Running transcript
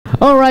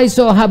Alright,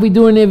 so how we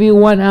doing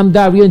everyone? I'm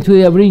Dario, and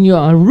today I bring you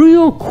a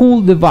real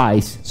cool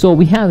device. So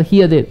we have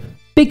here the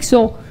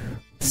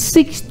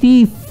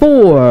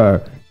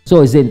Pixoo-64.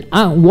 So it's an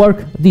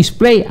artwork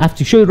display. I have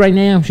to show you right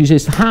now. She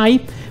says hi.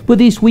 With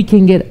this we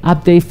can get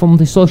update from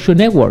the social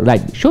network,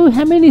 like show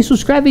how many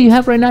subscribers you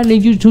have right now in the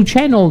YouTube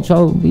channel,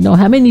 so you know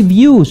how many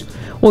views,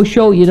 or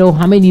show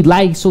how many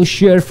likes or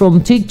share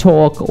from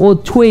TikTok or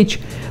Twitch.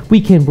 We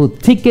can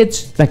put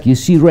tickets like you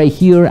see right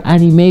here,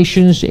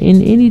 animations,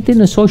 and anything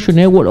a social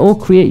network, or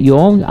create your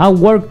own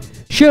artwork,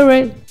 share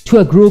it to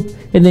a group,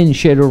 and then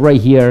share it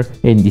right here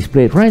and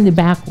display it right in the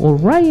back or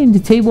right in the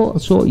table,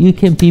 so you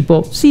can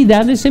people see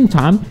that at the same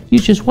time you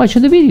just watch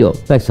the video,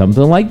 like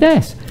something like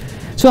this.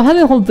 So how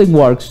the whole thing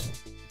works,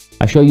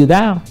 I'll show you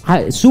that.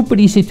 It's super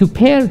easy to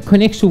pair,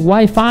 connects to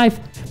Wi-Fi.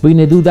 We're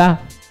gonna do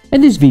that in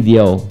this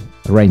video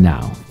right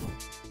now.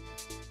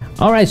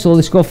 All right, so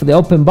let's go for the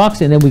open box,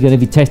 and then we're gonna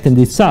be testing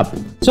this up.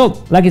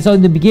 So like I said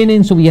in the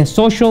beginning, so we have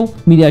social,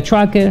 media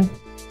tracker,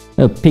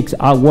 Pix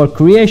artwork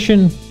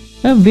creation,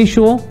 and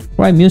visual,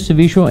 right, music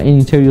visual, and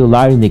interior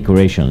lighting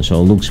decoration.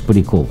 So it looks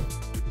pretty cool.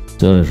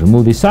 So let's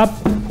remove this up.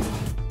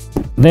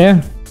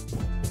 There.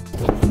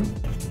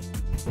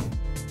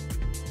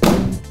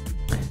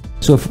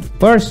 So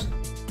first,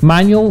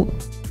 manual,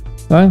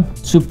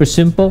 super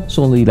simple. It's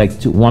only like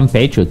one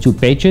page or 2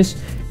 pages.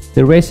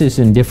 The rest is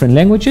in different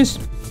languages.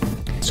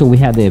 So we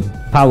have the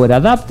power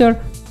adapter,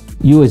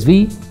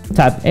 USB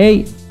Type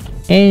A,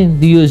 and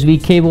the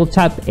USB cable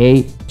Type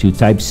A to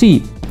Type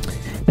C.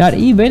 Now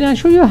even I'll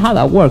show you how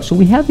that works. So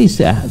we have this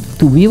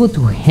to be able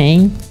to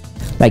hang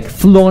like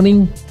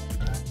floating.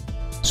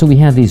 So we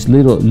have these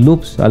little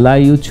loops allow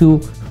you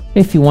to,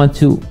 if you want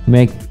to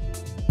make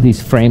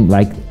this frame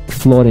like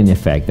floating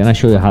effect, and I'll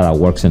show you how that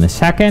works in a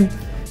second.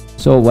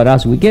 So what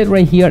else we get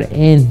right here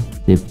in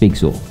the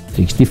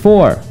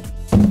Pixoo-64.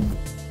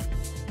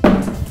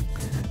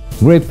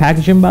 Great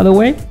packaging, by the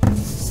way.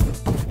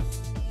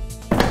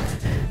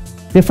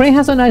 The frame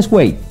has a nice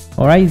weight.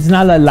 All right, it's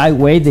not a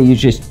lightweight that you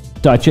just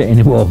touch it and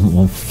it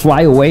will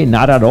fly away,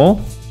 not at all.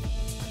 All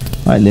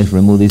right, let's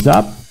remove this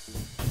up.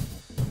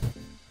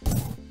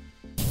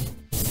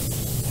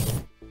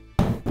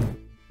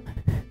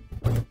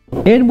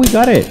 And we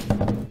got it.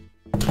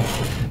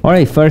 All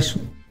right, first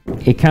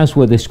it comes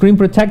with a screen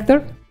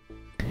protector,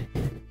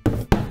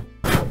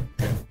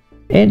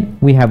 and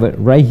we have it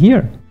right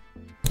here.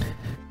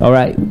 All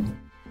right,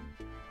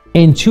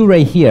 and 2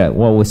 right here.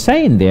 What we're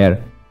saying there,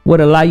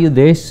 what allow you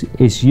this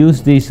is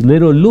use these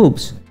little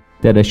loops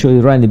that I showed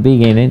you right in the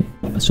beginning,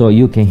 so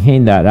you can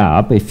hang that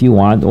up if you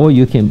want, or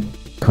you can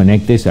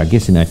connect this, I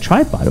guess, in a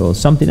tripod or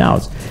something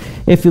else.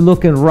 If you're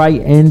looking right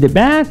in the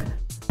back,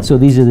 so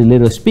these are the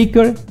little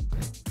speaker,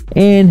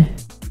 and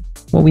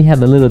well, we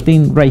have a little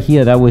thing right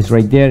here that was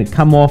right there.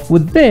 Come off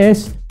with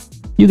this.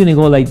 You're gonna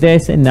go like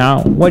this, and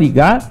now what do you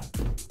got?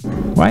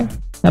 Right,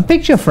 a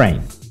picture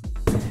frame.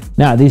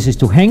 Now this is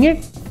to hang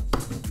it.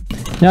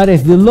 Now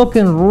if you're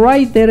looking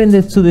right there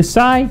to the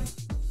side,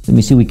 let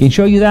me see, we can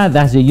show you that.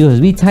 That's the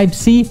USB Type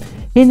C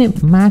and a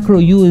macro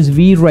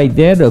USB right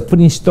there that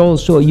put installed,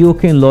 so you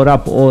can load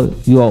up all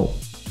your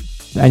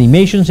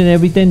animations and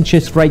everything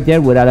just right there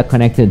without it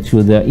connected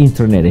to the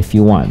internet if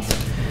you want.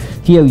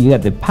 Here you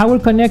got the power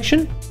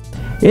connection.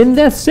 And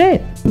that's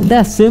it.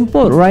 That's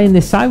simple. Right in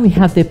the side we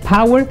have the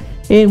power,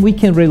 and we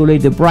can regulate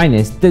the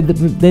brightness.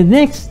 The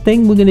next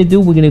thing we're gonna do,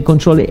 we're gonna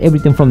control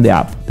everything from the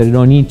app. That you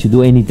don't need to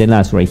do anything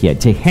else right here.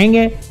 Just hang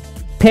it,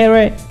 pair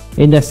it,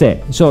 and that's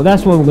it. So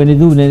that's what we're gonna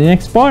do in the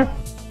next part.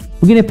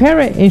 We're gonna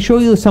pair it and show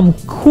you some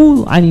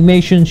cool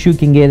animations you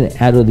can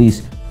get out of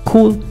this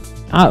cool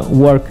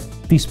artwork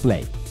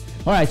display.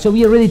 All right, so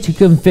we are ready to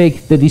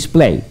configure the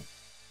display.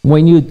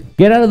 When you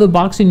get out of the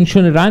box and you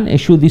turn it on, it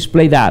should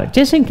display that.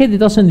 Just in case it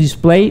doesn't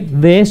display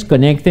this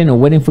connecting or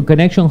waiting for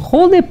connection,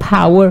 hold the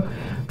power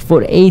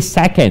for 8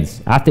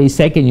 seconds. After 8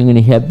 seconds, you're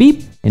gonna hear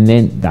beep, and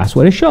then that's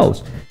what it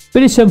shows.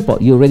 Very simple.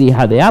 You already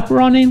have the app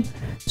running.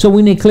 So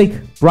we're gonna click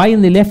right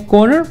in the left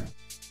corner.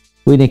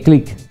 We're gonna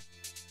click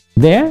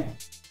there.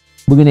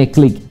 We're gonna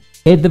click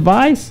Add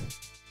Device,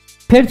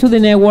 pair to the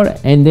network,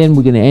 and then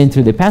we're gonna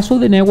enter the password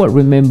of the network.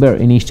 Remember,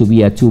 it needs to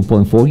be at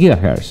 2.4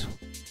 gigahertz.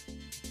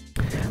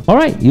 All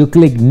right, you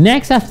click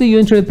next after you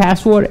enter the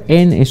password,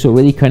 and it's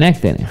already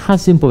connected. How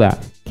simple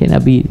that?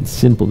 Cannot be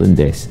simple than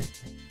this.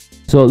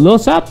 So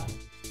loads up.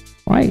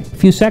 All right, a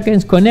few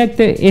seconds,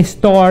 connected, it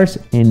starts,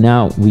 and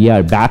now we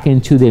are back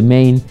into the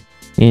main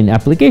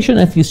application.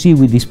 As you see,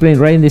 we display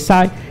right in the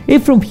side,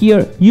 and from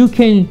here you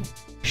can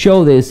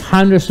show this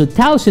hundreds of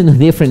thousands of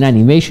different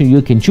animations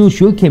you can choose.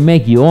 You can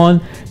make your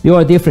own. There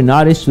are different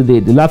artists who they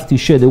love to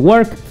share the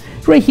work.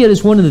 Right here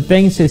is one of the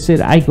things I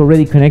said I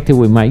already connected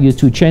with my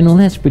YouTube channel.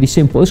 That's pretty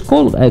simple. It's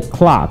called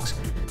clocks.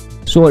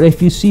 So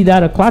if you see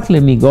that a clock,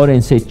 let me go ahead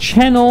and say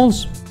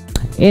channels,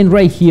 and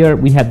right here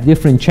we have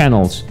different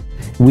channels.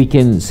 We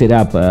can set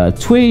up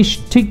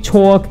Twitch,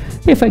 TikTok.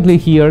 If I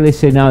click here, they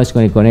say now it's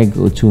going to connect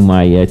to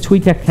my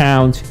Twitter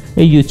account,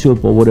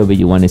 YouTube, or whatever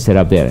you want to set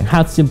up there.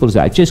 How simple is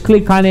that? Just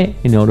click on it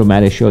and it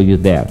automatically show you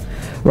there.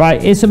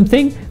 Right, and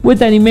something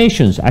with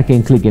animations. I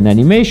can click an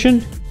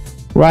animation,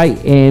 right?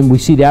 And we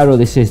see the arrow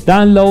that says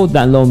download.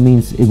 Download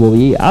means it will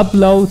be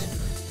upload.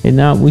 And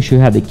now we should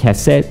have the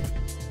cassette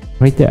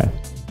right there.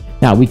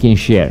 Now we can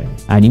share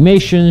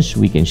animations,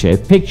 we can share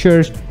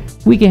pictures,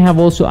 we can have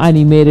also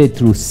animated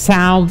through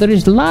sound. There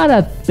is a lot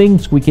of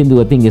things we can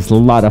do. I think it's a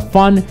lot of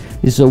fun.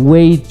 It's a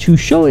way to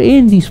show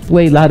and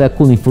display a lot of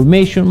cool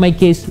information. In my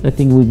case, I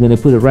think we're gonna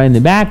put it right in the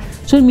back.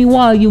 So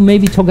meanwhile, you may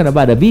be talking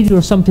about a video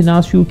or something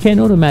else, you can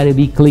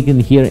automatically click in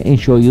here and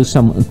show you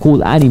some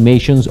cool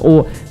animations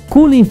or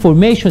cool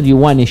information you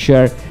want to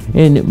share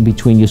in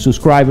between your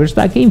subscribers,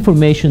 like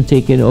information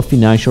taken or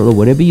financial or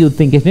whatever you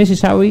think is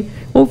necessary,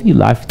 or if you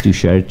like to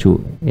share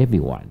to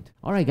everyone.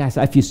 All right, guys,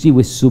 if you see,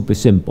 it's super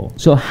simple.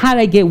 So how do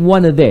I get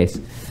one of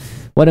this?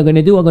 What I'm going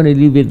to do, I'm going to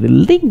leave the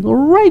link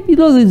right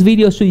below this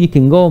video so you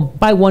can go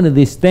buy one of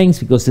these things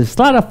because it's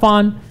a lot of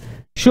fun.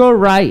 Sure,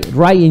 right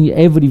in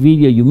every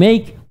video you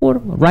make or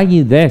right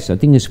in this. I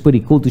think it's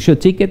pretty cool to show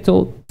tickets.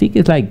 So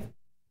tickets like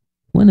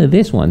one of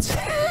these ones.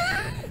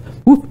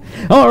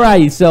 All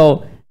right,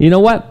 so you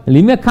know what?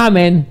 Leave me a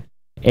comment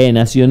and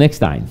I'll see you next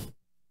time.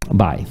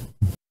 Bye.